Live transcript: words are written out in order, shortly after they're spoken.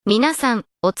皆さん、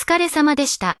お疲れ様で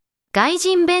した。外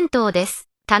人弁当です。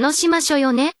楽しましょ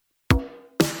よね。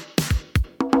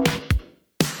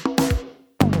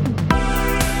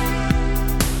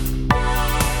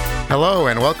Hello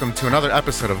and welcome to another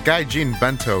episode of Gaijin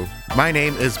Bento. My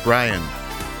name is Brian.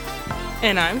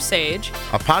 And I'm Sage.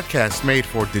 A podcast made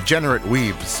for degenerate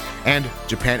weebs and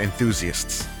Japan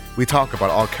enthusiasts. We talk about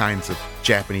all kinds of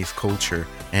Japanese culture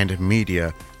and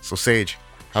media. So Sage,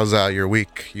 how's your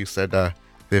week? You said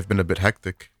they've been a bit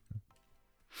hectic.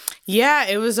 Yeah,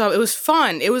 it was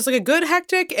fun. It was like a good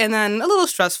hectic and then a little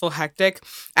stressful hectic.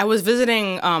 I was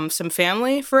visiting some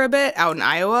family for a bit out in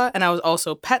Iowa, and I was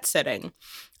also pet sitting.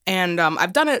 And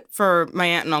I've done it for my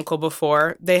aunt and uncle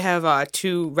before. They have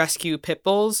 2 rescue pit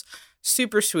bulls.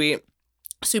 Super sweet,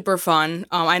 super fun.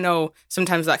 I know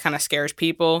sometimes that kind of scares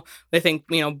people. They think,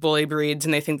 bully breeds,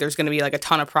 and they think there's going to be like a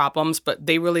ton of problems, but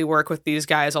they really work with these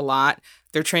guys a lot.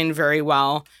 They're trained very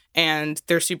well, and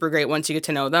they're super great once you get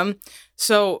to know them.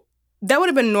 So that would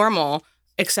have been normal,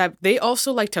 except they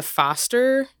also like to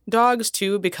foster dogs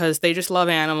too, because they just love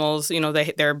animals.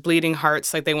 They're bleeding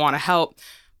hearts, like they want to help.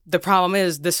 The problem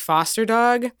is this foster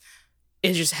dog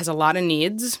just has a lot of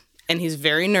needs, and he's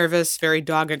very nervous, very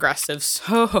dog aggressive.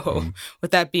 So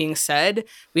with that being said,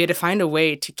 we had to find a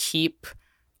way to keep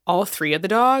all 3 of the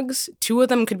dogs. 2 of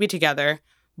them could be together,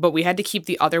 but we had to keep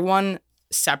the other one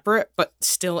separate, but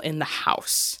still in the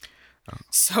house.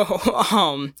 So,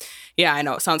 yeah, I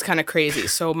know it sounds kind of crazy.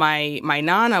 So my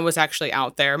Nana was actually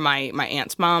out there, my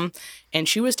aunt's mom, and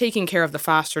she was taking care of the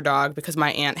foster dog because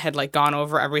my aunt had gone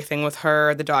over everything with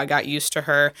her. The dog got used to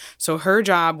her. So her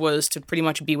job was to pretty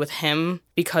much be with him,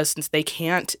 because since they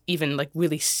can't even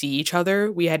really see each other,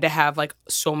 we had to have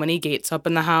so many gates up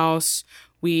in the house.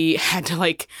 We had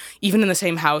to even in the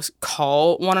same house,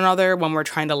 call one another when we're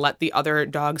trying to let the other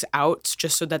dogs out,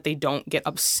 just so that they don't get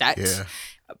upset. Yeah.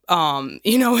 And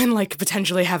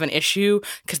potentially have an issue,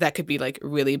 because that could be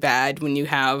really bad when you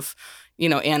have,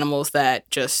 animals that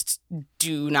just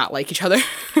do not like each other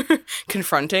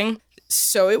confronting.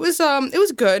 So it was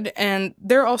good, and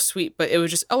they're all sweet, but it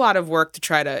was just a lot of work to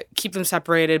try to keep them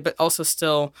separated, but also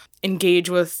still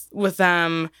engage with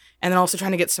them. And then also trying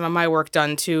to get some of my work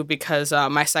done too, because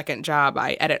my second job,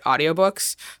 I edit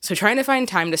audiobooks. So trying to find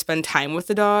time to spend time with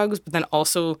the dogs, but then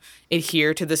also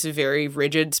adhere to this very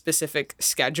rigid, specific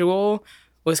schedule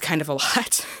was kind of a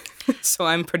lot. So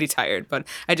I'm pretty tired, but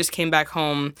I just came back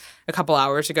home a couple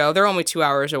hours ago. They're only 2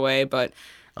 hours away, but...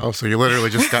 Oh, so you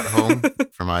literally just got home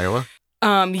from Iowa?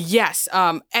 Yes.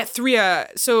 At 3,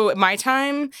 so my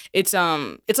time, it's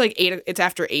 8, it's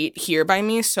after 8 here by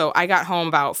me. So I got home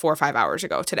about 4 or 5 hours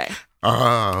ago today.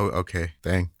 Oh, okay.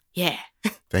 Dang. Yeah.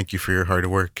 Thank you for your hard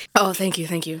work. Oh, thank you.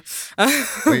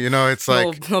 It's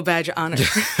like... No badge of honor.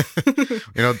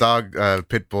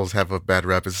 Pit bulls have a bad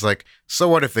rep. It's like, so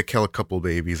what if they kill a couple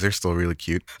babies? They're still really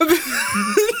cute.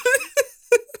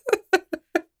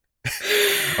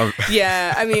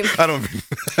 Yeah, I mean... I don't...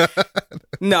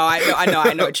 No,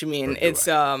 I know what you mean. It's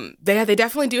they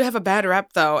definitely do have a bad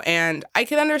rep though, and I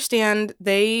can understand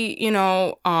they,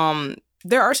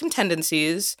 there are some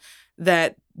tendencies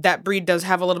that breed does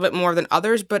have a little bit more than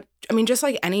others, but I mean, just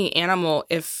like any animal,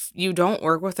 if you don't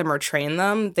work with them or train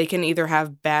them, they can either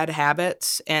have bad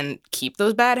habits and keep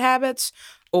those bad habits,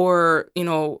 or,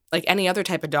 any other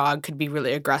type of dog could be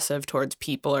really aggressive towards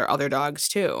people or other dogs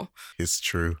too. It's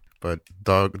true. But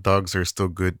dogs are still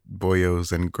good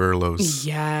boyos and girlos.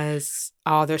 Yes.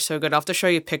 Oh, they're so good. I'll have to show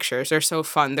you pictures. They're so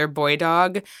fun. Their boy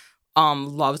dog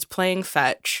loves playing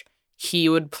fetch. He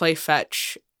would play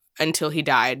fetch until he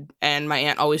died. And my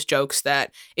aunt always jokes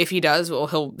that if he does, well,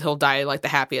 he'll die the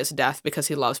happiest death, because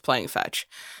he loves playing fetch.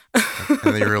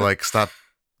 And they were like, stop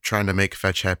trying to make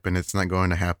fetch happen. It's not going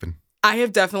to happen. I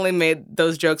have definitely made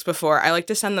those jokes before. I like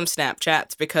to send them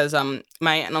Snapchats because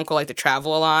my aunt and uncle like to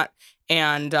travel a lot.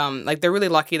 And they're really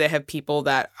lucky they have people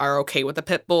that are okay with the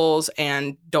pit bulls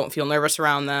and don't feel nervous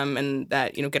around them, and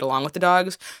that get along with the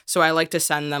dogs. So I like to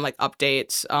send them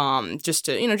updates, just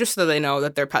to just so they know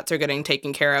that their pets are getting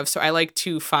taken care of. So I like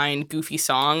to find goofy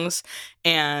songs,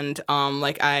 and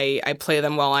I play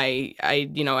them while I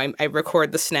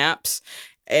record the snaps.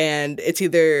 And it's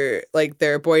either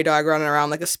their boy dog running around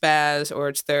like a spaz, or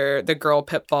it's their girl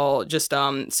pit bull just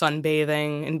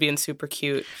sunbathing and being super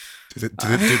cute.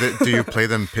 Do you play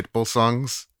them pitbull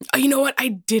songs? You know what? I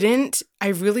didn't. I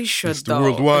really should, Mr. though.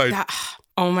 Worldwide.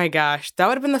 Oh my gosh. That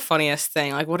would have been the funniest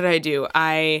thing. What did I do?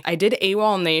 I did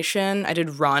AWOL Nation. I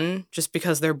did Run, just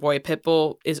because their boy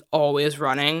pitbull is always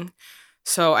running.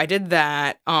 So I did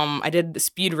that. I did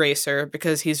Speed Racer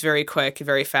because he's very quick,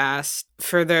 very fast.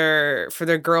 for their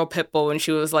girl pitbull when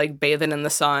she was like bathing in the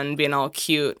sun, being all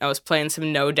cute. I was playing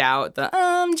some No Doubt, the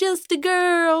I'm just a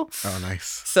girl. Oh,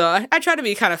 nice. So I try to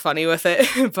be kind of funny with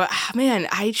it, but man,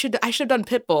 I should have done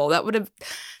pitbull.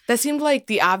 That seemed like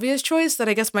the obvious choice. That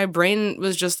I guess my brain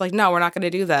was just like, no, we're not going to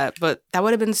do that. But that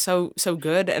would have been so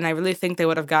good, and I really think they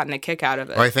would have gotten a kick out of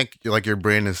it. Well, I think like your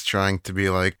brain is trying to be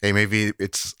like, hey, maybe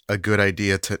it's a good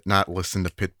idea to not listen to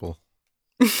pitbull.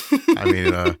 I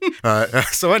mean,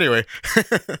 so anyway,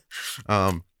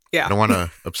 Yeah. I don't want to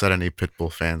upset any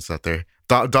pitbull fans out there.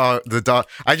 The dog.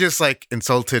 I just like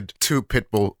insulted two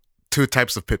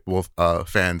types of pitbull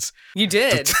fans. You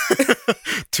did.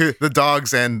 The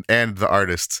dogs and the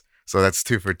artists. So that's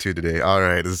 2 for 2 today. All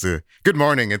right, this is a good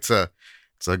morning. It's a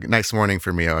nice morning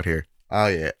for me out here. Oh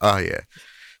yeah.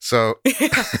 So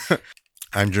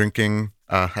I'm drinking.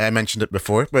 I mentioned it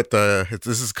before, but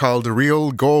this is called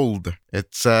Real Gold.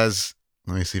 It says,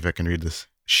 let me see if I can read this.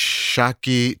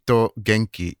 Shaki to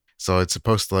Genki. So it's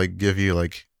supposed to like give you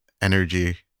like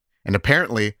energy, and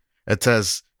apparently it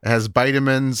says it has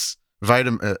vitamin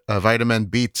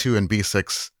B2 and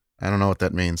B6. I don't know what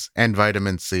that means, and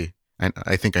vitamin C.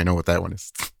 I think I know what that one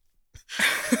is.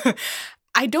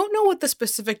 I don't know what the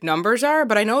specific numbers are,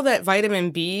 but I know that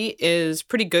vitamin B is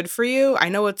pretty good for you. I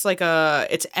know it's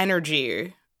it's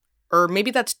energy, or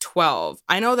maybe that's 12.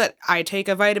 I know that I take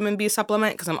a vitamin B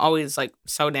supplement because I'm always like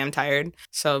so damn tired.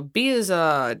 So B is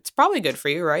it's probably good for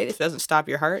you, right? If it doesn't stop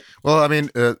your heart. Well, I mean,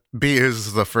 B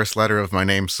is the first letter of my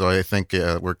name, so I think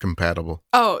we're compatible.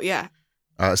 Oh yeah.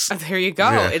 There you go.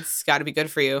 Yeah. It's got to be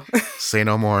good for you. Say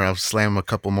no more. I'll slam a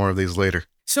couple more of these later.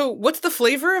 So what's the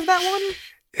flavor of that one?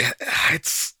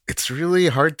 It's really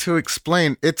hard to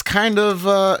explain. It's kind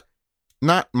of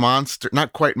not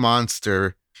quite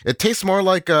monster. It tastes more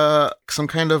like some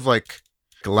kind of like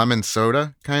lemon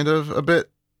soda, kind of a bit.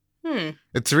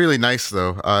 It's really nice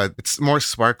though. It's more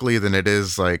sparkly than it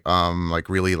is like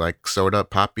really like soda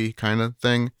poppy kind of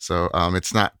thing. So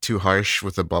it's not too harsh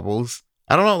with the bubbles.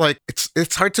 I don't know, like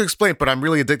it's hard to explain, but I'm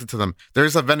really addicted to them.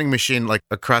 There's a vending machine like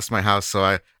across my house,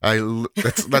 so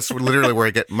that's literally where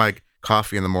I get my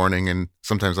coffee in the morning, and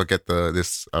sometimes I'll get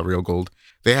this Real Gold.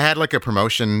 They had like a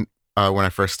promotion when I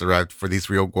first arrived for these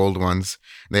Real Gold ones.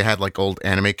 They had like old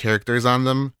anime characters on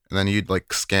them, and then you'd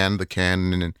like scan the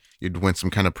can and you'd win some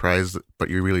kind of prize, but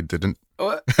you really didn't.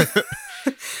 What?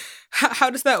 How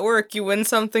does that work? You win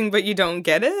something, but you don't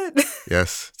get it?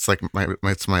 Yes, it's like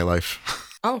it's my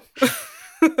life. Oh.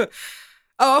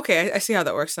 Oh, okay. I see how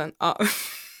that works then.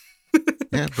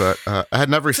 Yeah, but I had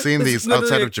never seen these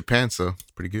outside of Japan, so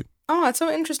it's pretty good. Oh, that's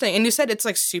so interesting. And you said it's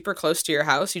like super close to your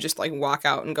house. You just like walk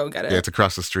out and go get it. Yeah, it's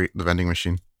across the street, the vending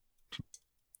machine.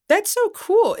 That's so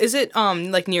cool. Is it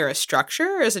like near a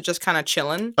structure, or is it just kind of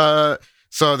chilling?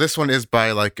 So this one is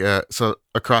by like so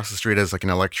across the street is like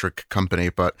an electric company,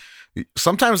 but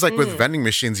sometimes like with vending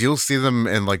machines, you'll see them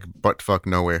in like buttfuck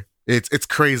nowhere. It's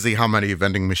crazy how many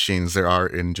vending machines there are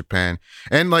in Japan.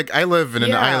 And like I live in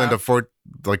an island of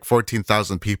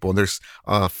 14,000 people, and there's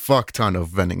a fuck ton of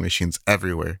vending machines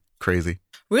everywhere. Crazy.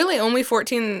 Really? Only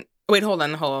 14? Wait, hold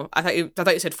on. I thought you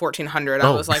said 1,400. I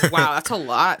was like, wow, that's a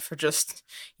lot for just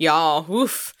y'all.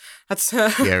 Oof. That's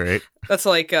yeah, right. That's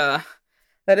like that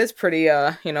is pretty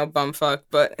bumfuck,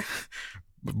 but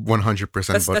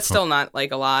 100%. That's still not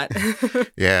like a lot.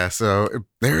 Yeah, so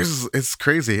it's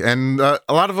crazy, and a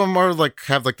lot of them are like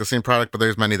have like the same product, but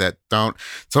there's many that don't.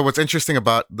 So what's interesting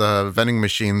about the vending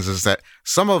machines is that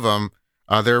some of them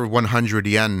they're 100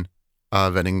 yen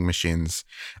vending machines.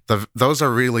 Those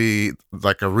are really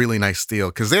like a really nice deal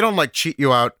because they don't like cheat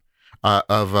you out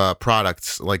of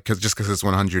products like just because it's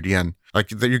 100 yen.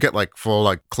 Like you get like full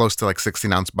like close to like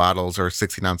 16-ounce bottles or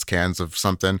 16-ounce cans of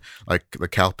something like the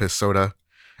Calpis soda.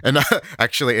 And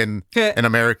actually, in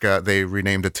America, they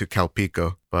renamed it to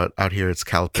Calpico, but out here it's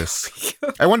Calpis.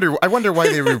 I wonder why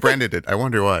they rebranded it. I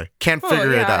wonder why. Can't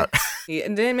figure it out.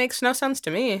 It makes no sense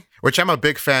to me. Which I'm a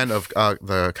big fan of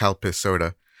the Calpis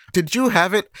soda. Did you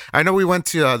have it? I know we went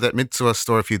to that Mitsuwa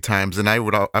store a few times, and I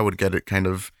would get it kind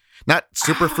of not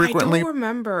super frequently. I don't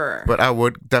remember, but I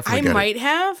would definitely. I might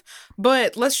have,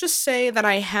 but let's just say that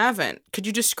I haven't. Could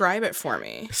you describe it for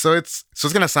me? So it's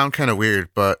gonna sound kind of weird,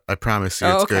 but I promise you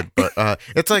it's good. But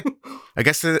it's like I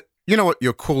guess you know what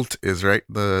Yakult is, right?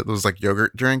 Those like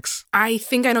yogurt drinks. I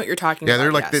think I know what you're talking about. Yeah,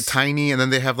 they're like the tiny, and then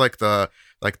they have like the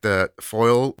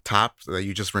foil top that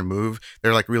you just remove.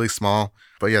 They're like really small,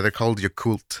 but yeah, they're called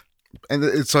Yakult,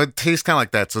 and so it tastes kind of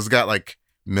like that. So it's got like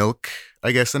milk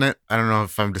I guess, in it. I don't know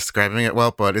if I'm describing it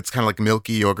well, but it's kind of like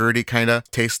milky, yogurty kind of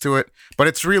taste to it. But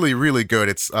it's really, really good.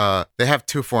 It's they have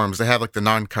two forms. They have like the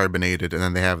non-carbonated, and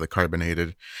then they have the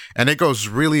carbonated, and it goes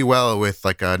really well with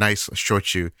like a nice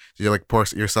shochu. So you like pour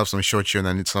yourself some shochu and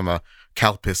then some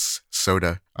Calpis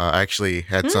soda. I actually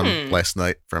had some last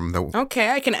night from the.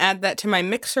 Okay, I can add that to my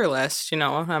mixer list.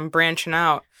 I'm branching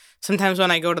out. Sometimes when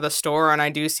I go to the store and I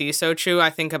do see sochu, I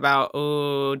think about,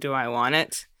 oh, do I want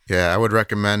it? Yeah, I would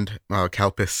recommend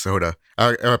Calpis soda.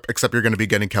 Except you're going to be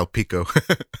getting Calpico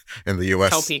in the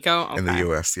U.S. Calpico? Okay. In the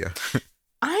U.S., yeah.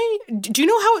 Do you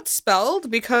know how it's spelled?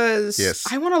 Because Yes.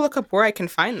 I want to look up where I can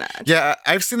find that. Yeah,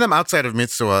 I've seen them outside of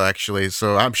Mitsuwa, actually,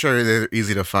 so I'm sure they're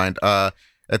easy to find.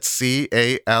 It's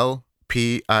Calpico.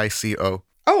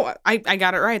 Oh, I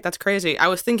got it right. That's crazy. I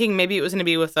was thinking maybe it was going to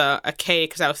be with a K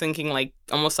because I was thinking like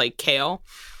almost like kale.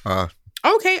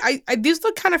 Okay, I these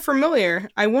look kind of familiar.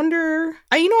 I wonder.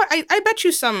 You know what? I bet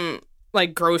you some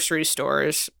like grocery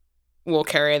stores will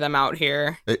carry them out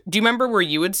here. Do you remember where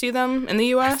you would see them in the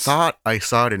U.S.? I thought I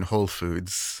saw it in Whole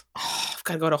Foods. Oh, I've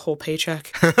got to go to Whole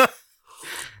Paycheck.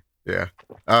 Yeah.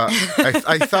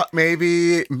 I thought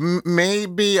maybe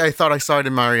I thought I saw it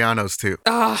in Mariano's too.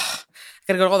 I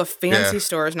gotta go to all the fancy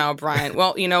stores now, Brian.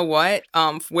 Well, you know what?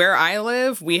 Where I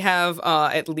live, we have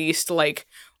at least like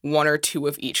one or two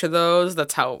of each of those.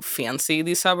 That's how fancy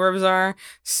these suburbs are.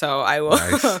 So I will.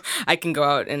 Nice. I can go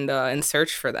out and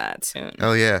search for that soon.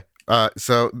 Oh yeah.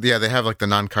 They have like the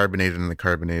non-carbonated and the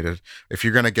carbonated. If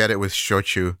you're gonna get it with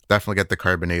shochu, definitely get the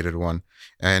carbonated one.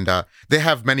 And they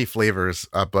have many flavors,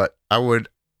 but I would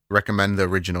recommend the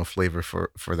original flavor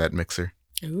for that mixer.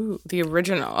 Ooh, the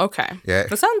original. Okay. Yeah.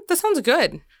 That sounds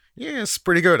good. Yeah, it's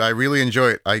pretty good. I really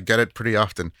enjoy it. I get it pretty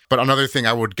often. But another thing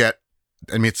I would get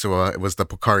in Mitsuwa was the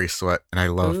Pocari Sweat, and I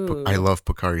love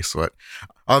Pocari Sweat.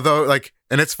 Although, like,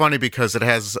 and it's funny because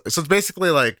so it's basically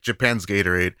like Japan's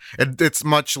Gatorade. It's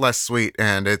much less sweet,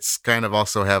 and it's kind of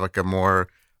also have like a more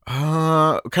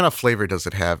what kind of flavor does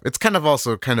it have? It's kind of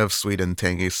also kind of sweet and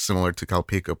tangy, similar to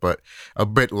Calpico, but a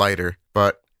bit lighter.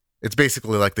 But it's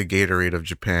basically like the Gatorade of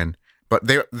Japan. But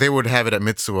they would have it at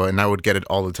Mitsuwa, and I would get it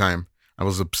all the time. I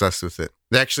was obsessed with it.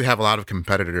 They actually have a lot of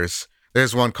competitors.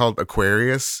 There's one called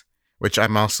Aquarius, which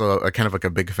I'm also kind of like a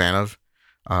big fan of.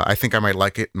 I think I might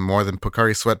like it more than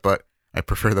Pocari Sweat, but I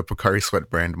prefer the Pocari Sweat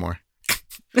brand more.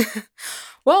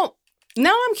 Well,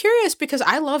 now I'm curious because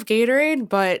I love Gatorade,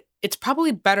 but it's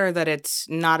probably better that it's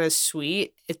not as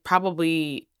sweet. It's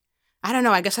probably, I don't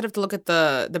know, I guess I'd have to look at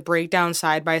the breakdown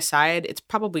side by side. It's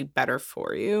probably better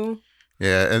for you.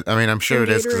 Yeah, I mean, I'm sure it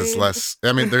is because it's less.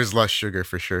 I mean, there's less sugar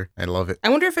for sure. I love it. I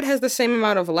wonder if it has the same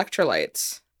amount of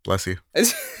electrolytes. Bless you.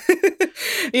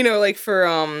 Like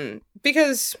for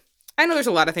because I know there's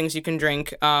a lot of things you can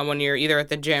drink when you're either at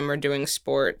the gym or doing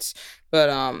sports,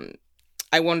 but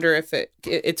I wonder if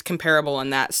it's comparable in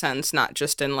that sense, not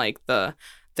just in like the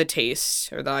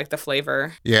taste or the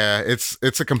flavor. Yeah, it's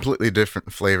a completely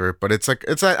different flavor, but it's I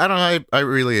don't know, I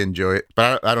really enjoy it,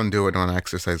 but I don't do it when I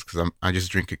exercise because I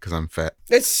just drink it because I'm fat.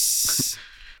 It's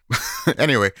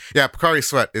anyway, yeah, Pocari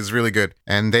Sweat is really good,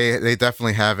 and they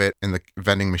definitely have it in the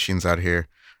vending machines out here,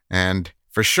 and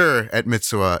for sure at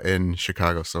Mitsuwa in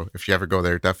Chicago. So if you ever go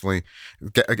there, definitely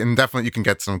you can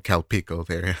get some Calpico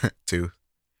there too.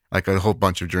 Like a whole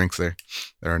bunch of drinks there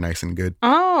that are nice and good.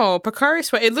 Oh, Pocari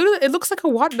Sweat. It looks like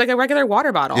a regular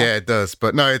water bottle. Yeah, it does.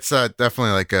 But no, it's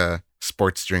definitely like a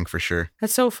sports drink for sure.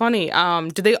 That's so funny.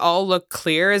 Do they all look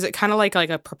clear? Is it kind of like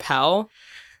a Propel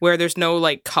where there's no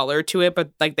like color to it,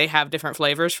 but like they have different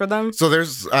flavors for them? So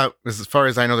there's as far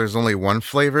as I know, there's only one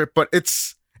flavor, but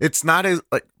it's not as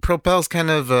like Propel's kind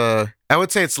of I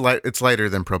would say it's lighter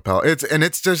than Propel.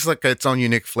 It's just like its own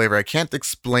unique flavor. I can't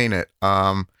explain it.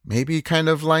 Maybe kind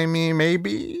of limey,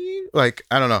 maybe like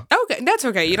I don't know. Okay, that's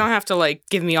okay. You don't have to like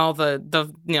give me all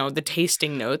the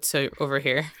tasting notes over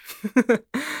here.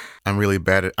 I'm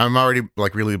already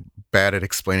like really bad at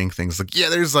explaining things. Like, yeah,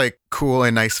 there's like cool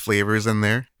and nice flavors in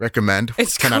there. Recommend.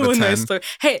 It's 10 cool out of 10. and nice.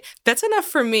 Hey, that's enough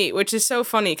for me, which is so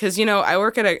funny because I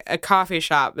work at a coffee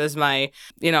shop as my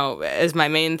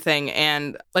main thing,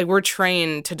 and like we're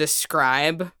trained to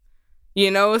describe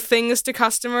things to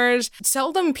customers.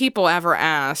 Seldom people ever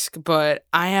ask, but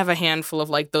I have a handful of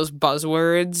like those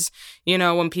buzzwords,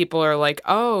 when people are like,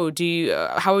 oh,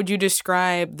 how would you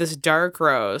describe this dark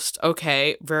roast?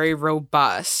 Okay, very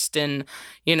robust and,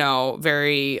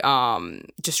 very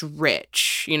just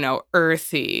rich,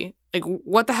 earthy. like,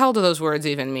 what the hell do those words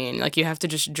even mean? Like, you have to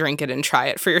just drink it and try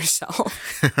it for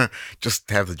yourself. Just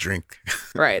have the drink.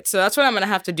 Right. So that's what I'm going to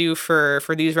have to do for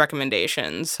these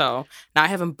recommendations. So now I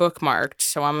have them bookmarked.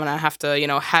 So I'm going to have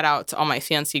to, head out to all my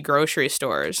fancy grocery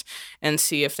stores and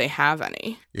see if they have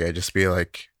any. Yeah, just be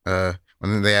like,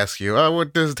 when they ask you, oh,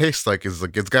 what does it taste like? It's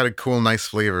like, it's got a cool, nice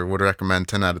flavor. Would recommend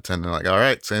 10 out of 10. They're like, all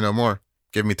right, say no more.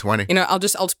 Give me 20. I'll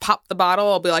just pop the bottle.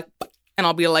 I'll be like, and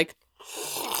I'll be like,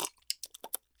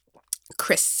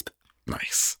 crisp.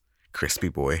 Nice. Crispy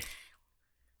boy.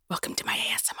 Welcome to my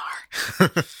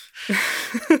ASMR.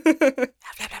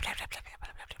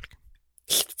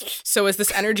 So is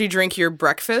this energy drink your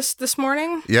breakfast this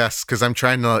morning? Yes, because I'm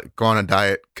trying to go on a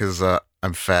diet because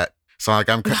I'm fat. So like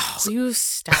No, you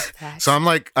stop that. So I'm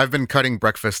like, I've been cutting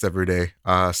breakfast every day.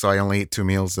 So I only eat 2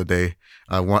 meals a day,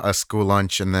 a school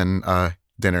lunch and then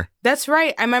dinner. That's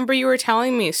right. I remember you were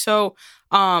telling me. So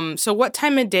what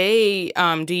time of day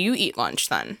do you eat lunch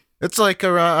then? It's like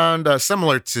around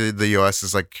similar to the US,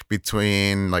 is like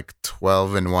between like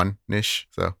 12 and 1-ish.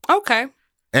 So okay.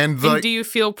 and do you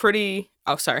feel pretty?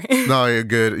 Oh, sorry. No, you're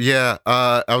good. Yeah,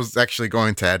 I was actually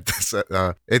going to add this.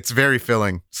 It's very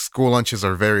filling. School lunches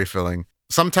are very filling.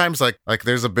 Sometimes like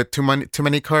there's a bit too many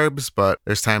carbs, but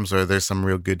there's times where there's some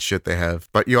real good shit they have.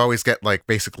 But you always get like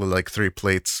basically like 3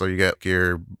 plates. So you get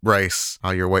your rice,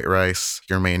 your white rice,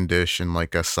 your main dish, and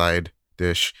like a side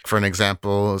dish. For an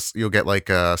example, you'll get like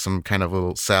some kind of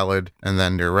little salad, and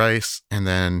then your rice, and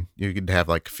then you could have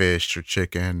like fish or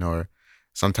chicken, or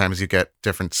sometimes you get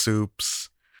different soups.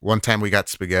 One time we got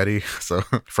spaghetti, so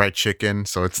fried chicken.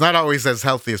 So it's not always as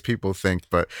healthy as people think,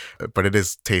 but it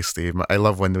is tasty. I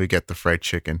love when we get the fried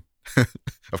chicken,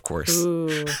 of course.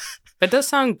 Ooh, that does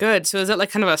sound good. So is it like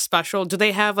kind of a special? Do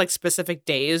they have like specific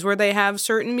days where they have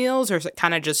certain meals, or is it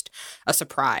kind of just a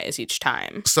surprise each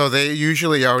time? So they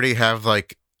usually already have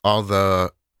like all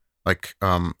the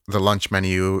the lunch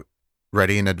menu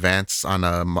ready in advance on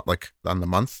the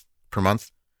month per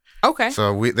month. Okay.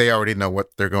 So they already know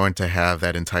what they're going to have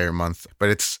that entire month. But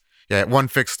it's, one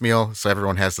fixed meal, so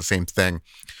everyone has the same thing.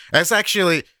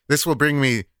 This will bring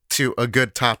me to a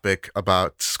good topic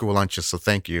about school lunches, so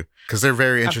thank you. Because they're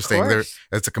very interesting.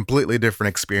 It's a completely different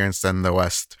experience than the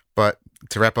West. But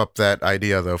to wrap up that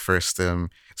idea, though, first, everyone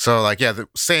has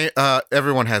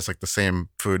like the same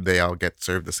food. They all get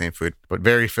served the same food, but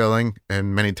very filling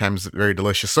and many times very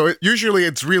delicious. So usually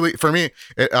it's really, for me,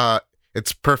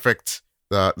 it's perfect.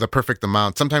 The perfect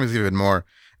amount, sometimes even more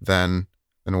than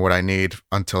what I need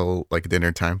until like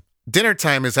dinner time. Dinner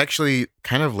time is actually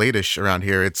kind of late-ish around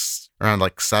here. It's around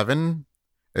like 7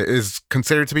 is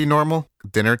considered to be normal.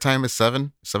 Dinner time is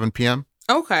 7 p.m.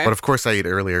 Okay. But of course I eat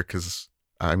earlier because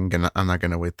I'm not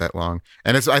gonna wait that long.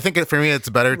 And I think for me it's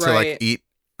better to like eat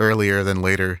earlier than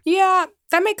later. Yeah,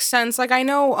 that makes sense. Like I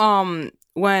know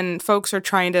when folks are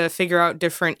trying to figure out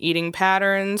different eating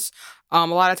patterns, a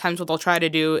lot of times what they'll try to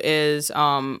do is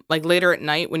like later at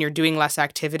night when you're doing less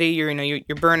activity, you're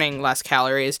burning less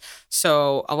calories.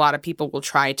 So a lot of people will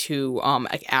try to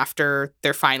like after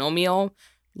their final meal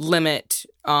limit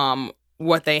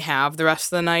what they have the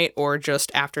rest of the night, or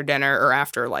just after dinner or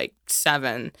after like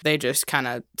 7, they just kind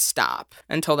of stop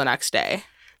until the next day.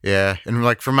 Yeah, and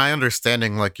like from my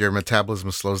understanding, like your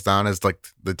metabolism slows down as like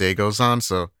the day goes on,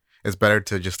 so it's better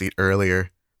to just eat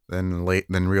earlier than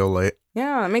real late.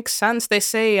 Yeah, it makes sense. They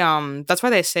say that's why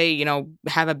they say,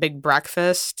 have a big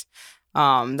breakfast.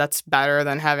 That's better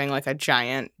than having like a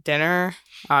giant dinner,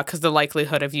 because the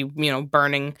likelihood of you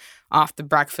burning off the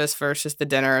breakfast versus the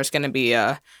dinner is going to be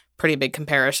a pretty big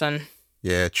comparison.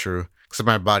 Yeah, true. Because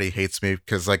my body hates me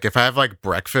because like if I have like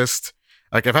breakfast,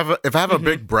 like if I have a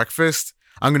big breakfast,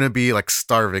 I'm gonna be like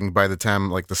starving by the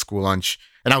time like the school lunch,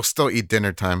 and I'll still eat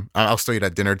dinner time. I'll still eat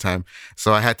at dinner time.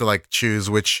 So I had to like choose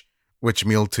which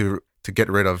meal to get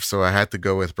rid of. So I had to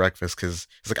go with breakfast because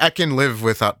it's like I can live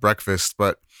without breakfast,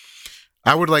 but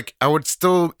I would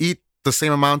still eat the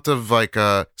same amount of like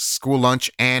school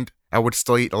lunch, and I would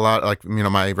still eat a lot like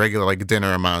my regular like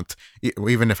dinner amount,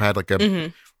 even if I had like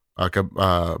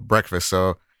a breakfast.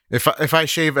 So if I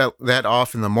shave that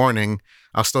off in the morning,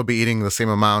 I'll still be eating the same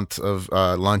amount of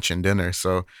lunch and dinner.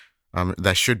 So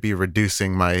that should be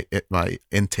reducing my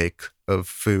intake of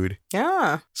food.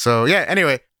 Yeah. So yeah.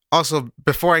 Anyway, also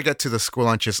before I get to the school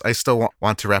lunches, I still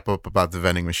want to wrap up about the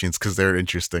vending machines because they're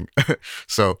interesting.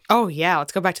 So. Oh yeah,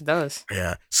 let's go back to those.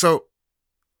 Yeah. So.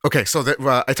 Okay. So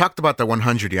I talked about the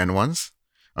 100 yen ones.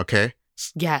 Okay.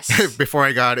 Yes. Before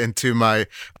I got into my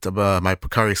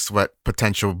Pocari Sweat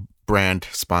potential brand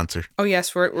sponsor. Oh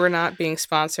yes, we're not being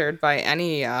sponsored by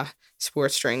any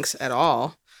sports drinks at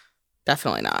all.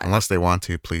 Definitely not. Unless they want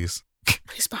to, please.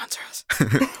 Please sponsor us.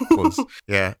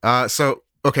 Yeah. So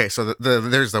Okay, so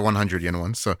there's the 100 yen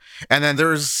one. So, and then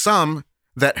there's some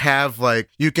that have like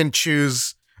you can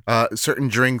choose certain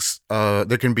drinks.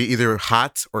 There can be either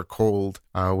hot or cold,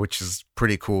 which is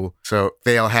pretty cool. So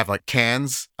they'll have like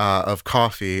cans of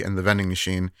coffee in the vending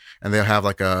machine, and they'll have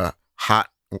like a hot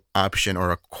option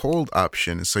or a cold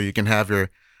option, so you can have your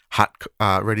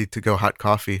ready to go hot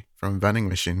coffee from vending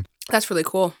machine. That's really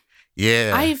cool.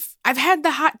 Yeah, I've had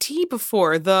the hot tea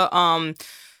before. The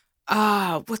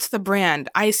what's the brand?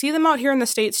 I see them out here in the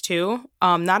States too.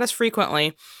 Not as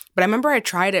frequently, but I remember I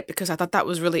tried it because I thought that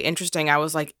was really interesting. I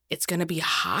was like, it's gonna be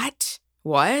hot?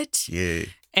 What? Yeah.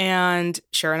 And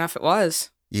sure enough, it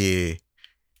was. Yeah.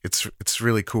 It's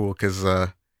really cool because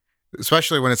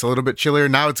especially when it's a little bit chillier.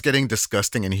 Now it's getting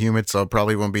disgusting and humid, so I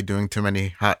probably won't be doing too many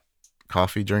hot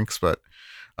coffee drinks. But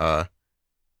yeah,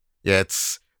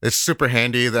 it's super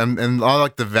handy. And all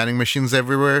like the vending machines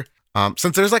everywhere.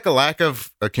 Since there's like a lack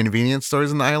of convenience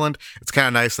stores in the island, it's kind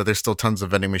of nice that there's still tons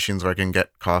of vending machines where I can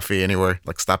get coffee anywhere,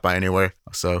 like stop by anywhere.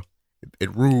 So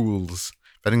it rules.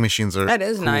 Vending machines are That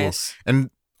is cool. nice. And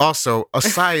also,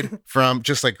 aside from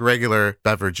just like regular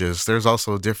beverages, there's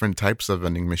also different types of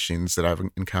vending machines that I've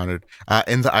encountered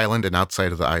in the island and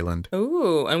outside of the island.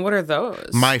 Ooh, and what are those?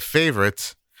 My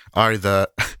favorites are the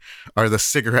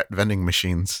cigarette vending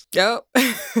machines. Yep.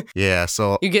 Yeah,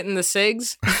 so You getting the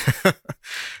cigs?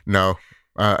 no,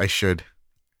 I should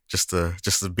just to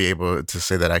be able to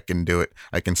say that I can do it.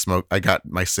 I can smoke. I got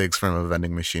my cigs from a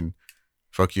vending machine.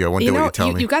 Fuck you! I won't do what you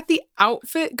tell me. You got the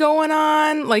outfit going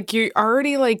on. Like you're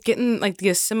already like getting like the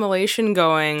assimilation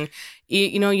going.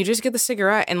 You just get the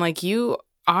cigarette and like you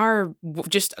are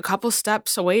just a couple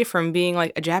steps away from being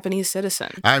like a Japanese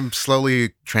citizen. I'm slowly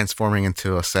transforming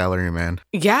into a salaryman.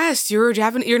 Yes, you're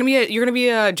gonna be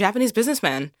a Japanese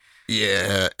businessman.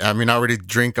 Yeah, I mean, I already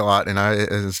drink a lot, and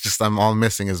it's just I'm all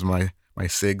missing is my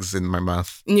cigs in my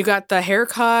mouth. And you got the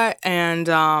haircut and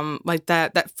like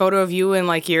that photo of you in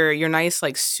like your nice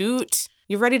like suit.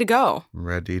 You're ready to go. I'm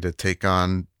ready to take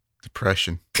on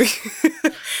depression.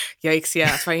 Yikes! Yeah,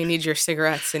 that's why you need your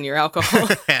cigarettes and your alcohol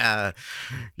Yeah.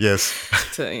 Yes.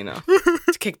 to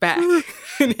kick back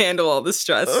and handle all the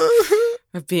stress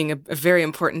of being a very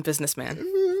important businessman.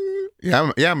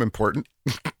 Yeah, I'm important.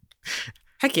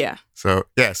 Heck yeah. So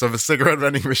the cigarette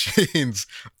vending machines.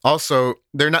 Also,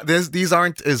 they're not. These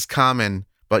aren't as common,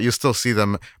 but you'll still see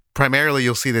them. Primarily,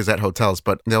 you'll see these at hotels,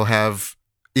 but they'll have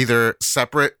either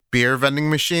separate beer vending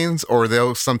machines, or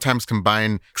they'll sometimes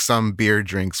combine some beer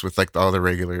drinks with like the other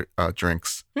regular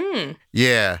drinks.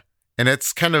 Yeah, and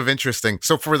it's kind of interesting.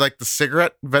 So for like the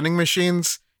cigarette vending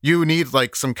machines, you need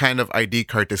like some kind of ID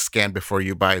card to scan before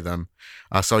you buy them.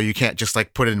 So you can't just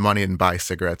like put in money and buy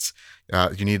cigarettes.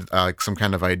 You need some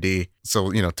kind of ID.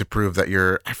 So, to prove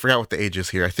that I forgot what the age is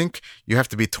here. I think you have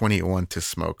to be 21 to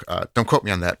smoke. Don't quote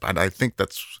me on that, but I think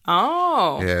that's.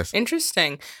 Oh, yes.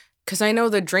 Interesting. Because I know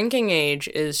the drinking age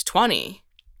is 20.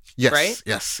 Yes. Right?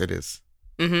 Yes, it is.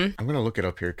 Mm-hmm. I'm going to look it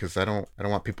up here because I don't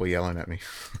want people yelling at me.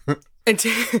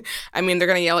 I mean, they're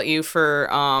gonna yell at you for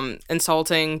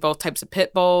insulting both types of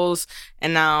pit bulls,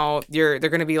 and now they're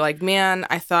gonna be like, "Man,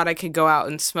 I thought I could go out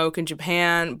and smoke in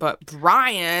Japan, but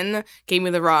Brian gave me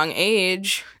the wrong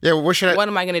age." Yeah, well, what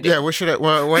am I gonna do? Yeah,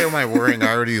 why am I worrying?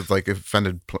 I already like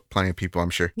offended plenty of people, I'm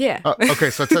sure. Yeah.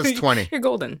 Okay, so it says 20. You're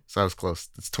golden. So I was close.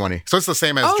 It's 20. So it's the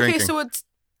same as drinking. Okay, so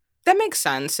that makes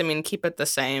sense. I mean, keep it the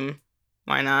same.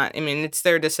 Why not? I mean, it's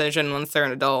their decision once they're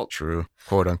an adult. True.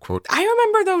 Quote unquote. I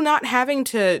remember, though, not having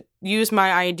to use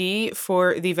my ID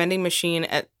for the vending machine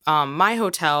at my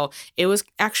hotel. It was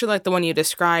actually like the one you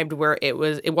described where it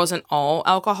wasn't all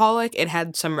alcoholic. It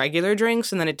had some regular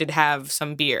drinks, and then it did have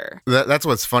some beer. That's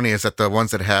what's funny is that the ones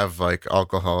that have like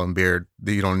alcohol and beer,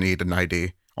 you don't need an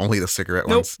ID. Only the cigarette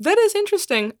ones. That is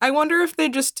interesting. I wonder if they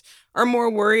just are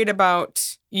more worried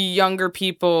about younger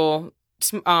people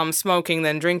smoking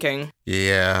than drinking.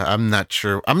 Yeah, I'm not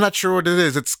sure. I'm not sure what it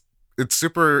is. It's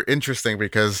super interesting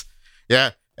because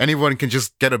anyone can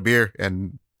just get a beer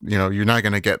and you're not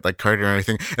gonna get like carded or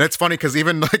anything. And it's funny because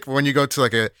even like when you go to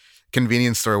like a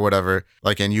convenience store or whatever,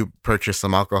 like and you purchase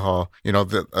some alcohol,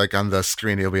 like on the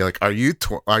screen it'll be like, are you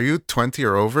 20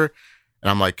 or over?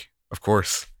 And I'm like, of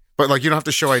course, but like you don't have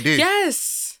to show ID.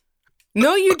 Yes.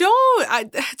 No, you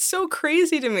don't. That's so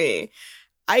crazy to me.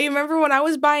 I remember when I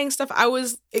was buying stuff, I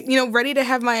was, ready to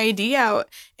have my ID out,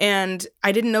 and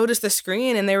I didn't notice the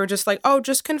screen, and they were just like, "Oh,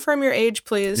 just confirm your age,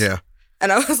 please." Yeah.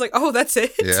 And I was like, "Oh, that's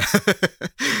it." Yeah.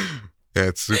 Yeah,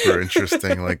 it's super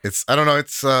interesting. Like I don't know,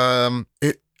 it's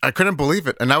I couldn't believe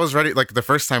it, and I was ready. Like the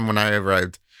first time when I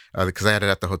arrived, because I had it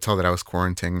at the hotel that I was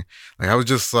quarantining. Like I was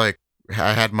just like,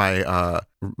 I had my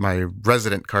my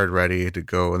resident card ready to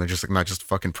go, and they're just like, "No, just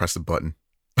fucking press the button."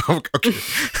 Okay.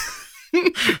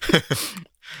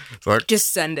 So like,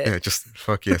 Just send it. yeah, just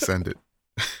fuck yeah, send it.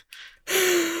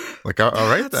 Like, all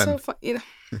right That's then. so fun.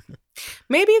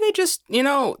 Maybe they just,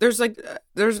 there's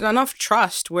enough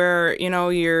trust where,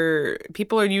 your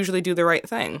people are usually do the right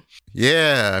thing.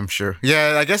 Yeah, I'm sure.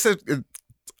 Yeah, I guess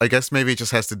I guess maybe it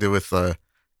just has to do with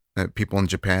people in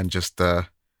Japan. Just they're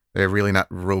really not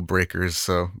rule breakers.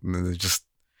 So they just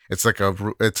it's like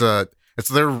it's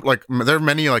there like there are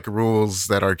many like rules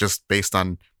that are just based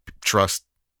on trust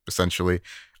essentially.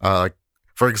 Like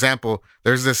for example,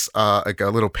 there's this like a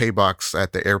little pay box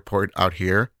at the airport out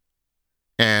here,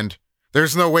 and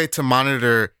there's no way to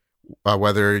monitor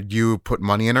whether you put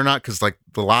money in or not because like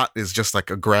the lot is just like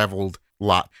a graveled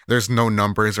lot. There's no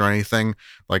numbers or anything.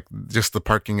 Like just the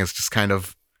parking is just kind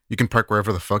of you can park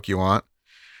wherever the fuck you want.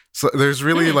 So there's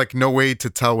really like no way to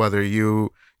tell whether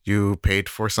you paid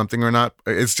for something or not.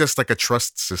 It's just like a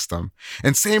trust system.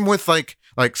 And same with like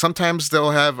sometimes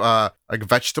they'll have like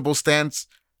vegetable stands.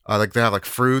 Like they have like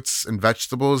fruits and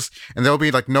vegetables, and there'll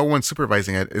be like no one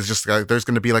supervising it. It's just like there's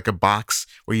going to be like a box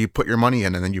where you put your money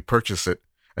in and then you purchase it.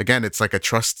 Again, it's like a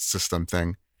trust system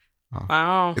thing.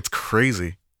 Wow. It's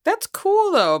crazy. That's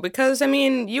cool though, because I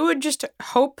mean, you would just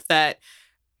hope that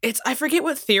I forget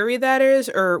what theory that is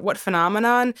or what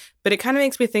phenomenon, but it kind of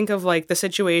makes me think of like the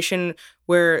situation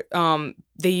where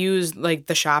they use like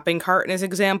the shopping cart as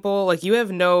example. Like you have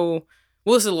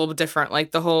well, this is a little bit different.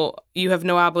 Like you have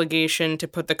no obligation to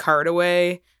put the cart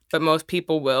away, but most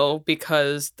people will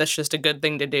because that's just a good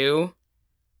thing to do.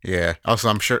 Yeah. Also,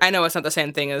 I'm sure. I know it's not the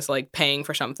same thing as like paying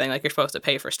for something. Like you're supposed to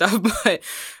pay for stuff, but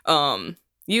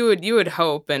you would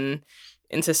hope, and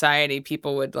in society,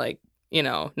 people would like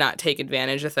not take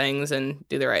advantage of things and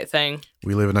do the right thing.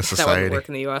 We live in a society. That wouldn't work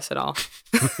in the U.S. at all.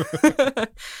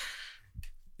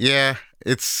 Yeah,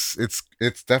 it's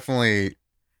definitely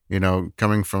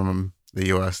coming from the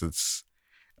U.S.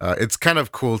 It's kind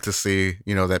of cool to see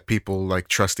that people like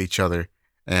trust each other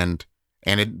and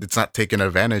it's not taken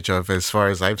advantage of as far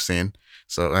as I've seen.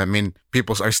 So I mean,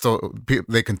 people are still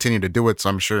they continue to do it. So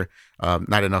I'm sure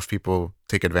not enough people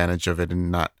take advantage of it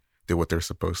and not do what they're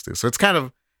supposed to. So it's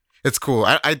cool.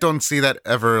 I don't see that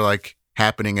ever like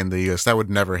happening in the U.S. That would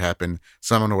never happen.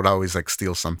 Someone would always like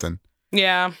steal something.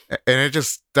 Yeah. And it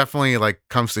just definitely like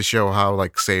comes to show how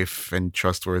like safe and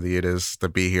trustworthy it is to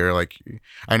be here. Like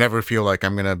I never feel like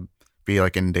I'm gonna be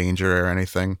like in danger or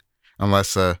anything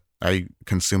unless I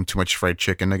consume too much fried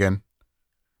chicken again.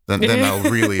 Then I'll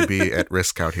really be at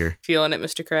risk out here. Feeling it,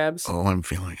 Mr. Krabs? Oh, I'm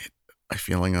feeling it. I'm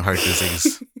feeling a heart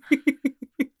disease,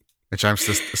 which I'm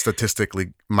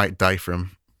statistically might die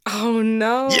from. Oh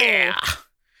no! Yeah,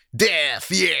 death.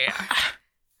 Yeah.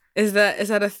 Is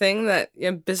that a thing that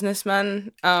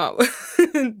businnesmen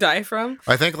die from?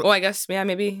 I think. Well, I guess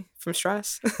maybe from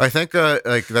stress. I think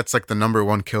like that's like the number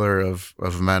one killer of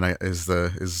men is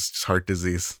heart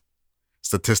disease.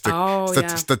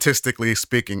 Statistically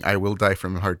speaking, I will die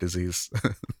from heart disease.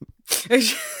 You're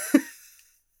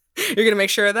gonna make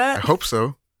sure of that? I hope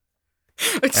so.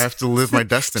 I have to live my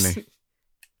destiny.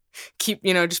 Keep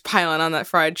just piling on that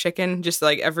fried chicken, just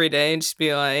like every day, just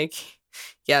be like,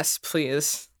 yes,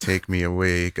 please. Take me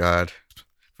away, God,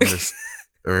 from this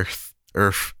earth.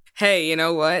 Hey, you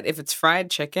know what? If it's fried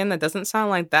chicken, that doesn't sound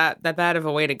like that bad of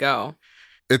a way to go.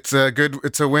 It's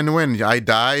a win-win. I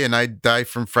die and I die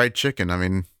from fried chicken. I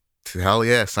mean, hell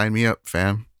yeah, sign me up,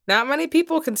 fam. Not many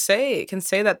people can say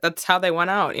that that's how they went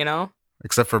out,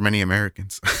 Except for many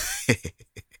Americans.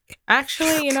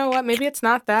 Actually, you know what? Maybe it's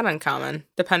not that uncommon,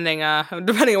 depending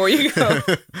where you go.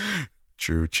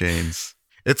 True chains.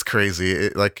 It's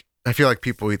crazy. I feel like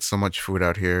people eat so much food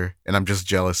out here, and I'm just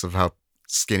jealous of how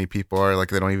skinny people are. Like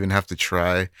they don't even have to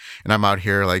try, and I'm out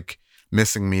here like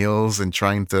missing meals and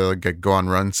trying to go on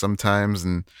runs sometimes,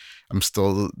 and I'm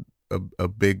still a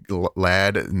big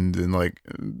lad, and like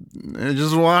I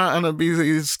just want to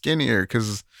be skinnier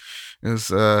because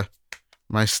it's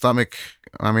my stomach.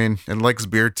 I mean, it likes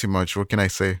beer too much. What can I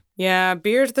say? Yeah,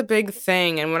 beer's the big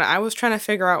thing. And when I was trying to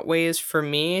figure out ways for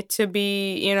me to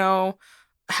be,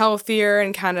 healthier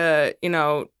and kind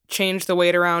of, change the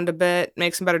weight around a bit,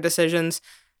 make some better decisions,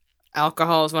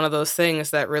 alcohol is one of those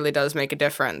things that really does make a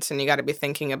difference. And you got to be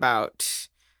thinking about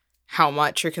how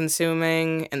much you're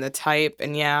consuming and the type.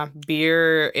 And yeah,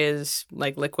 beer is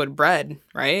like liquid bread,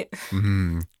 right?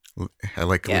 Mm-hmm. I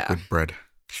like liquid bread.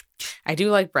 I do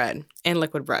like bread and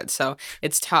liquid bread, so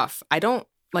it's tough. I'm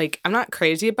not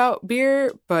crazy about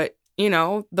beer, but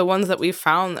the ones that we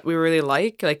found that we really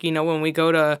like when we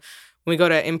go to We go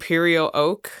to Imperial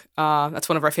Oak. That's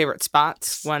one of our favorite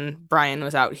spots when Brian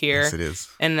was out here. Yes, it is.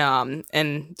 In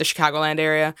the Chicagoland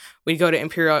area. We'd go to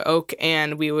Imperial Oak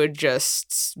and we would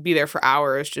just be there for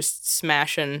hours, just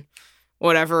smashing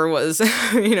whatever was,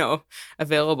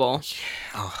 available.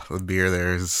 Oh, the beer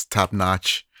there is top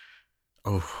notch.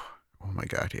 Oh my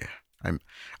God, yeah.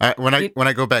 When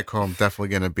I go back home, definitely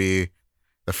gonna be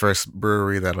the first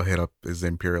brewery that'll hit up is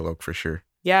Imperial Oak for sure.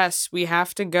 Yes, we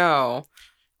have to go.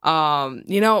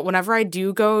 Whenever I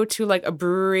do go to like a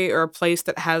brewery or a place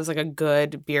that has like a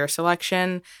good beer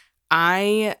selection,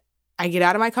 I get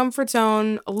out of my comfort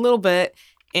zone a little bit,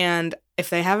 and if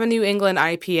they have a New England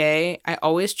IPA, I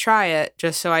always try it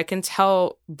just so I can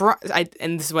tell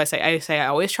and this is what I say I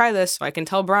always try this so I can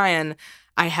tell Brian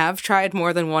I have tried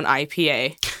more than one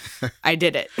IPA. I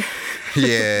did it.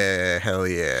 Yeah, hell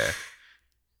yeah.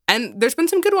 And there's been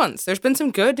some good ones. There's been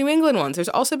some good New England ones. There's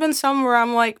also been some where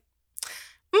I'm like,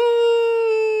 a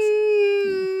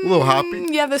little hoppy.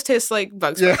 Yeah, this tastes like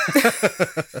Bugs. Yeah.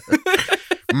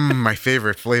 My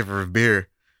favorite flavor of beer.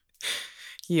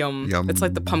 Yum. It's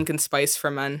like the pumpkin spice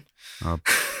for men.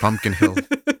 Pumpkin Hill.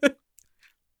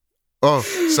 Oh,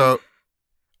 so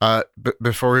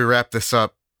before we wrap this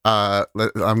up, I'm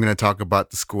going to talk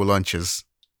about the school lunches.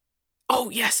 Oh,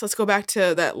 yes. Let's go back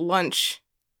to that lunch.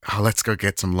 Oh, let's go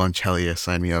get some lunch. Hell yeah,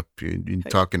 sign me up. You're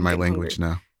talking my language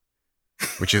now,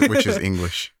 which is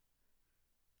English.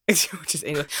 Which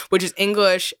is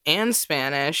English and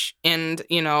Spanish, and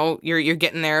you're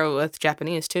getting there with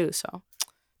Japanese too. So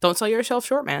don't sell yourself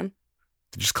short, man.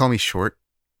 Did you just call me short?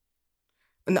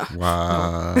 No.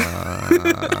 Wow.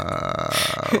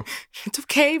 No. It's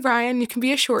okay, Brian. You can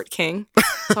be a short king.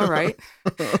 It's all right.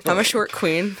 I'm a short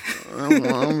queen.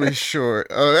 I'll be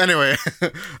short. Anyway,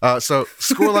 so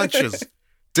school lunches.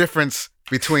 Difference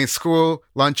between school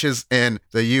lunches in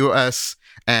the U.S.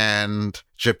 and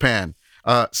Japan.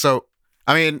 So,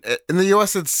 I mean, in the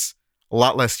U.S., it's a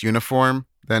lot less uniform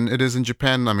than it is in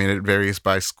Japan. I mean, it varies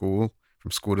by school,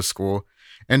 from school to school.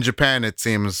 In Japan, it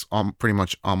seems pretty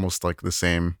much almost like the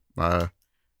same,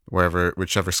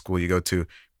 whichever school you go to.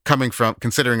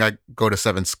 Considering I go to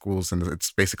 7 schools and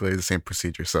it's basically the same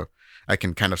procedure, so I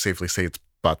can kind of safely say it's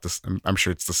about this. I'm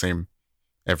sure it's the same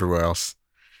everywhere else.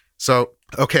 So,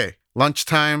 okay,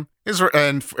 lunchtime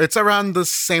and it's around the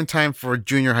same time for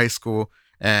junior high school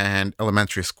and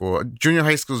elementary school. Junior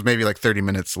high school is maybe like 30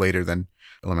 minutes later than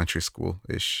elementary school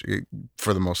ish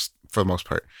for the most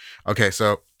part. Okay,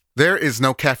 so there is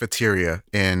no cafeteria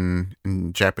in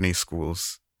Japanese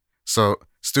schools. So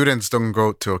students don't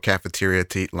go to a cafeteria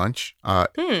to eat lunch.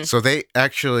 So they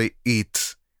actually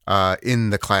eat in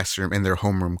the classroom, in their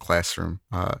homeroom classroom.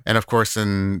 And of course,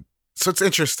 so it's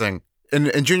interesting.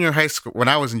 In junior high school, when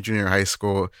I was in junior high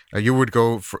school, you would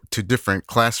go to different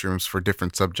classrooms for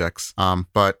different subjects.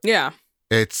 But yeah,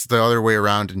 it's the other way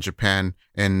around in Japan.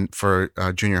 And for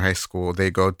junior high school,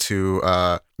 the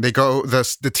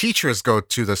teachers go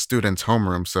to the students'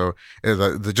 homeroom. So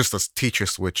just the teacher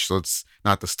switch. So it's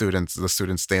not the students. The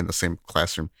students stay in the same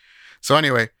classroom. So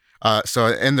anyway, so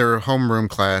in their homeroom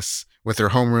class with their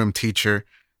homeroom teacher,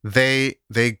 they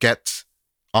get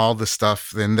all the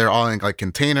stuff, and they're all in like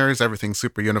containers, everything's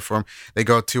super uniform. They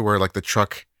go to where like the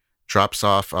truck drops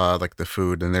off like the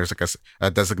food, and there's like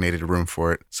a designated room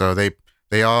for it. So they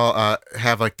all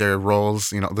have like their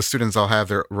roles, the students all have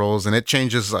their roles, and it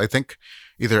changes, I think,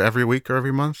 either every week or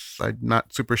every month. I'm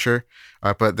not super sure,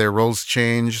 but their roles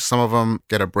change. Some of them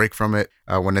get a break from it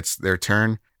when it's their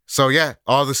turn. So yeah,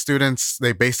 all the students,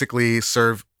 they basically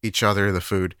serve each other the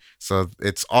food. So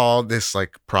it's all this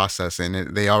like process,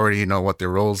 and they already know what their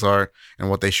roles are and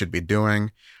what they should be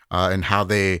doing, and how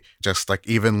they just like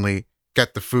evenly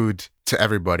get the food to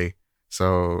everybody.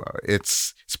 So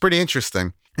it's pretty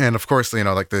interesting. And of course,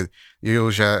 like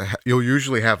you'll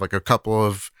usually have like a couple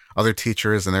of other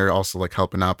teachers, and they're also like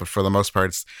helping out. But for the most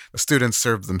part, the students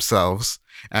serve themselves.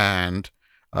 And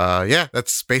yeah,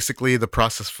 that's basically the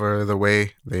process for the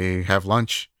way they have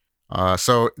lunch.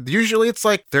 So usually it's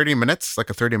like 30 minutes, like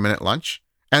a 30-minute lunch.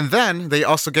 And then they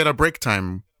also get a break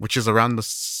time, which is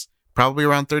probably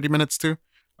around 30 minutes too.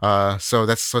 So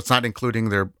it's not including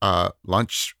their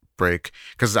lunch break.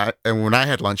 And when I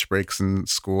had lunch breaks in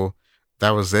school,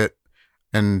 that was it.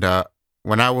 And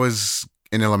when I was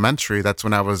in elementary, that's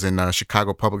when I was in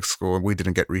Chicago public school, and we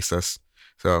didn't get recess.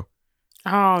 So.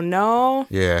 Oh, no.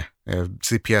 Yeah.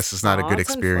 CPS is not a good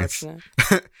experience.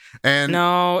 And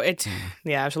no,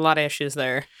 there's a lot of issues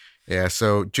there. Yeah.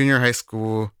 So junior high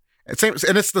school, and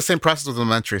it's the same process with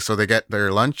elementary. So they get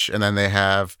their lunch, and then they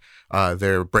have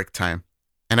their break time.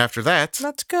 And after that.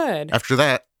 That's good. After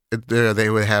that, they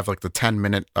would have like the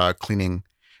 10-minute cleaning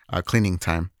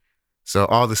time. So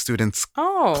all the students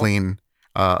Oh, clean,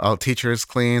 all teachers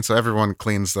clean, so everyone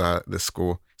cleans the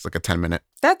school. It's like a 10-minute.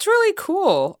 that's really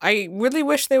cool. I really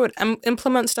wish they would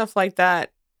implement stuff like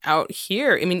that out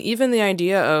here. I mean, even the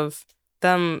idea of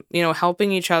them,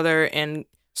 helping each other and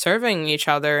serving each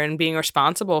other and being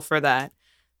responsible for that.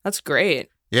 That's great.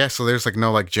 Yeah, so there's like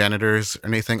no like janitors or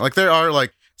anything. Like there are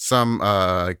like some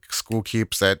like school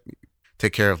keeps that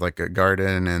take care of like a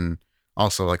garden and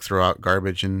also like throw out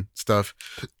garbage and stuff.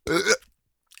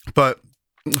 But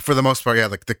for the most part, yeah,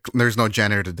 like there's no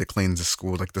janitor that cleans the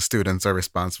school. Like the students are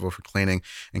responsible for cleaning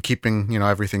and keeping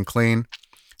everything clean.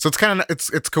 So it's kind of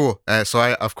it's cool. So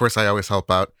I of course I always help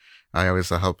out. I always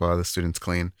help the students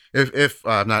clean. If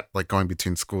I'm not like going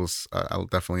between schools, I'll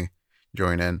definitely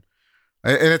join in.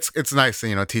 And it's nice,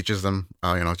 it teaches them,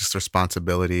 just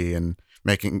responsibility and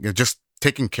just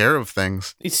taking care of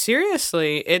things.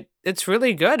 Seriously, it's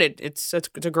really good. It's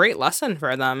a great lesson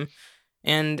for them.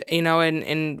 And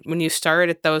and when you start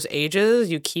at those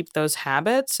ages, you keep those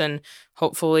habits, and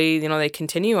hopefully they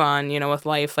continue on with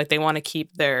life. Like they want to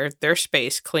keep their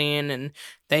space clean, and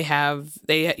they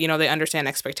understand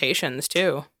expectations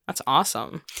too. That's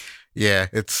awesome. Yeah,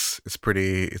 it's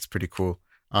pretty cool.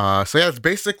 So yeah, it's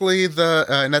basically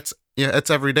and it's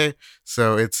every day.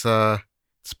 So it's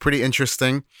pretty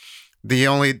interesting. The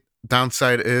only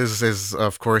downside is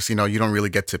of course, you don't really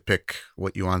get to pick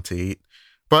what you want to eat.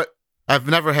 But I've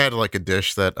never had like a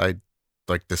dish that I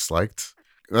like disliked.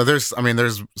 There's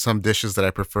some dishes that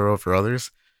I prefer over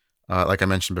others. Like I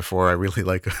mentioned before, I really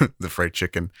like the fried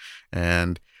chicken,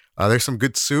 and there's some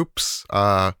good soups.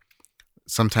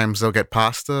 Sometimes they'll get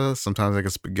pasta, sometimes they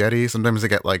get spaghetti, sometimes they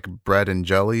get like bread and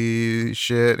jelly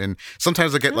shit, and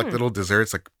sometimes they get like little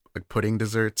desserts, like pudding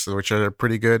desserts, which are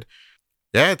pretty good.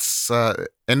 Yeah, it's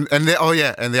and they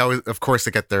always, of course,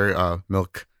 they get their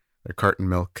milk, their carton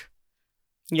milk.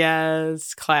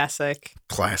 Yes, classic,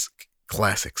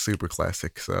 super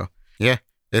classic. So yeah,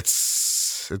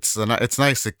 it's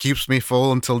nice. It keeps me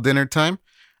full until dinner time,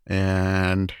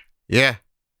 and yeah,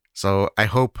 so I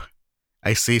hope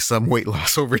I see some weight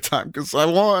loss over time because I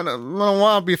don't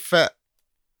want to be fat.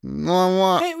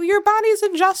 Hey, your body's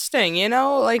adjusting,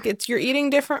 like you're eating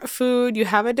different food, you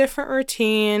have a different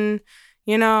routine,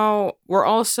 we're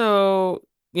also,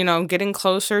 getting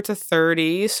closer to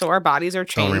 30, so our bodies are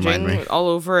changing all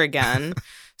over again.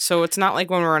 So it's not like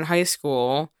when we're in high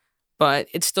school, but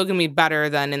it's still going to be better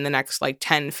than in the next like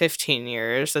 10, 15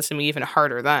 years. That's going to be even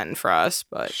harder then for us,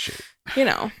 but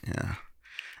Yeah.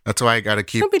 That's why I gotta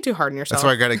keep. Don't be too hard on yourself.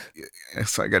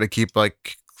 That's why I gotta keep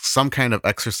like some kind of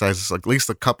exercises, like at least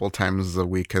a couple times a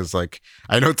week, because like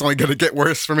I know it's only gonna get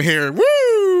worse from here.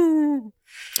 Woo!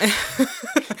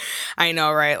 I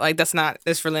know, right? Like that's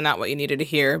really not what you needed to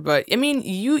hear. But I mean,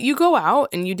 you go out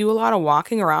and you do a lot of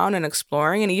walking around and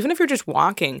exploring, and even if you're just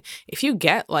walking, if you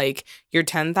get like your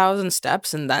 10,000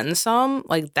 steps and then some,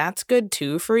 like that's good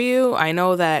too for you. I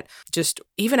know that just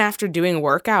even after doing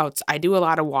workouts, I do a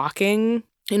lot of walking.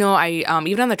 I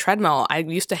even on the treadmill, I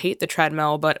used to hate the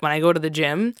treadmill, but when I go to the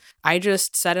gym, I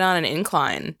just set it on an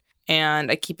incline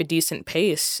and I keep a decent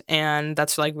pace. And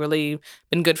that's like really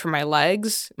been good for my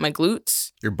legs, my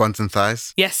glutes. Your buns and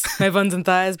thighs? Yes, my buns and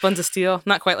thighs, buns of steel.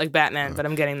 Not quite like Batman, but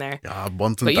I'm getting there. Yeah,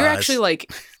 buns and thighs. But you're actually like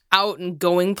out and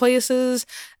going places.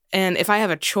 And if I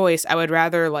have a choice, I would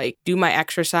rather like do my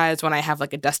exercise when I have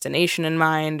like a destination in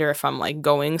mind, or if I'm like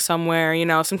going somewhere,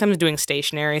 sometimes doing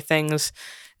stationary things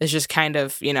is just kind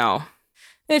of,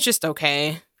 it's just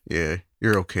okay. Yeah,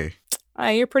 you're okay.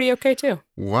 You're pretty okay too.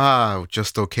 Wow,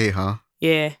 just okay, huh?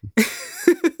 Yeah.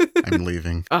 I'm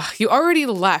leaving. You already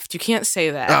left. You can't say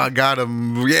that. Oh, got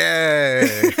him.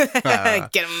 Yay.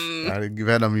 Get him.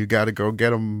 Venom, you gotta go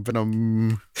get him.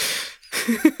 Venom.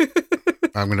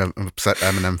 I'm gonna upset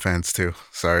Eminem fans too.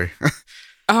 Sorry.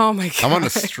 Oh my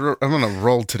god. I'm on a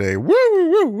roll today. Woo,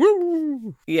 woo,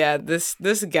 woo. Yeah, this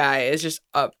guy is just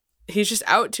up. He's just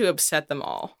out to upset them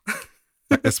all.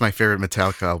 That's my favorite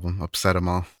Metallica album, Upset 'Em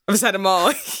All. Upset 'Em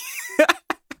All.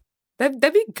 That'd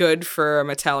be good for a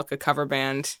Metallica cover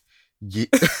band. Yeah.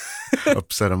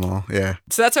 Upset 'Em All, yeah.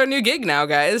 So that's our new gig now,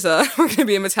 guys. We're going to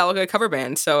be a Metallica cover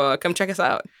band, so come check us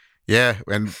out. Yeah,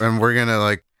 and we're going to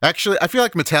like... Actually, I feel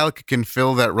like Metallica can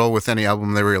fill that role with any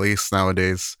album they release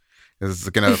nowadays. It's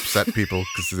going to upset people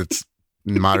because it's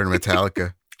modern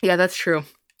Metallica. Yeah, that's true.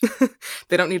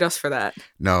 They don't need us for that.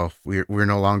 No, we're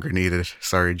no longer needed.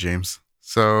 Sorry, James.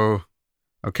 So,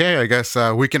 okay, I guess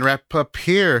we can wrap up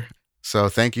here. So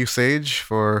thank you, Sage,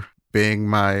 for being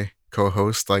my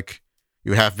co-host like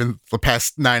you have been the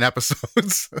past 9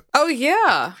 episodes. Oh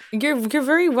yeah, you're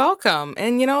very welcome,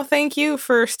 and thank you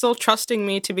for still trusting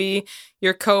me to be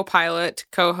your co-pilot,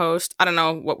 co-host. I don't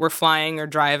know what we're flying or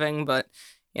driving, but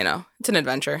it's an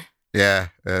adventure. Yeah,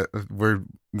 we're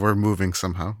moving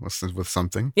somehow with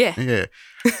something. Yeah.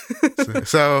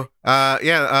 So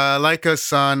like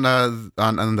us on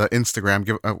the Instagram.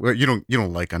 You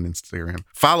don't like on Instagram.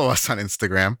 Follow us on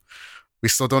Instagram. We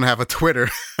still don't have a Twitter,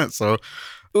 so.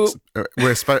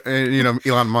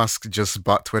 Elon Musk just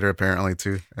bought Twitter apparently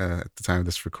too at the time of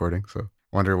this recording. So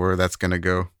wonder where that's gonna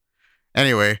go.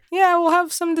 Anyway, yeah, we'll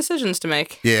have some decisions to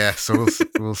make. Yeah, so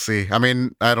we'll see. I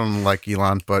mean, I don't like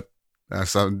Elon, but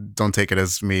so don't take it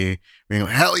as me being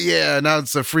like, hell yeah, now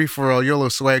it's a free for all YOLO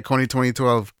swag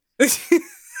 2012.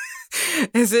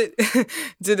 Is it?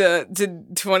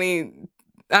 Did 20?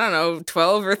 I don't know,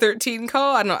 12 or 13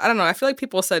 call? I don't know. I feel like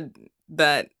people said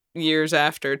that years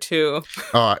after too.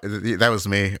 Oh, that was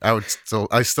me. I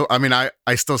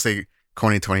still say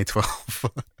Coney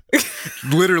 2012.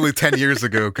 Literally 10 years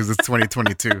ago because it's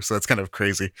 2022, so that's kind of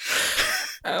crazy.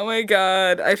 Oh my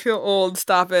god, I feel old.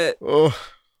 Stop it. Oh,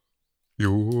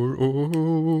 you're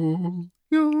old.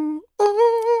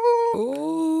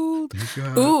 Old.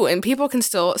 Ooh, and people can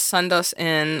still send us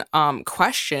in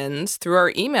questions through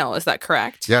our email. Is that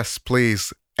correct? Yes,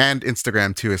 please. And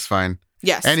Instagram too is fine.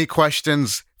 Yes. Any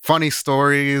questions? Funny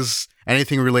stories,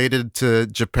 anything related to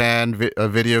Japan,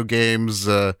 video games,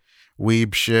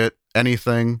 weeb shit,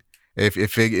 anything.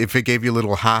 If it gave you a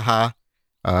little haha,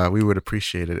 we would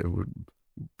appreciate it. It would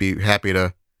be happy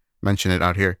to mention it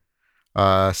out here.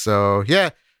 That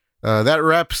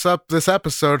wraps up this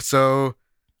episode. So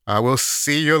we'll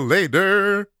see you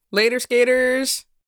later. Later, skaters.